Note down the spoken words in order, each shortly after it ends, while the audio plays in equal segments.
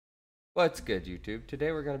What's good, YouTube?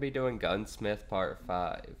 Today we're going to be doing Gunsmith Part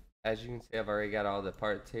 5. As you can see, I've already got all the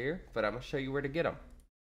parts here, but I'm going to show you where to get them.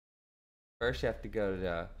 First, you have to go to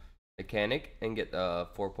the mechanic and get the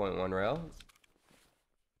 4.1 rail.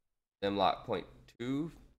 Then lock point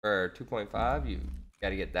 2 or 2.5, you got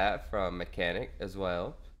to get that from mechanic as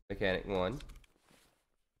well. Mechanic 1.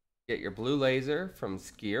 Get your blue laser from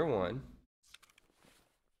skier 1.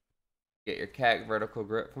 Get your CAC vertical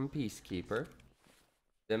grip from Peacekeeper.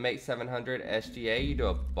 Then make 700 SGA, you do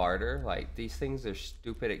a barter. Like, these things are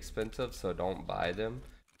stupid expensive, so don't buy them.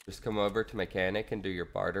 Just come over to mechanic and do your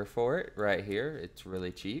barter for it right here. It's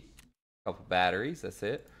really cheap. Couple batteries, that's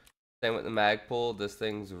it. Same with the Magpul. This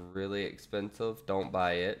thing's really expensive. Don't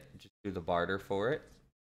buy it. Just do the barter for it.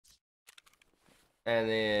 And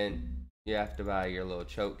then you have to buy your little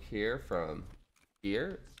choke here from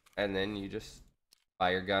here. And then you just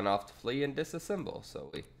buy your gun off the flea and disassemble.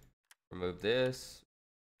 So we remove this,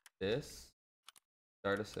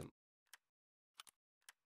 start assembly.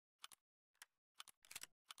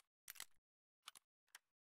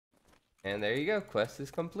 And there you go, quest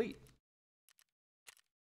is complete.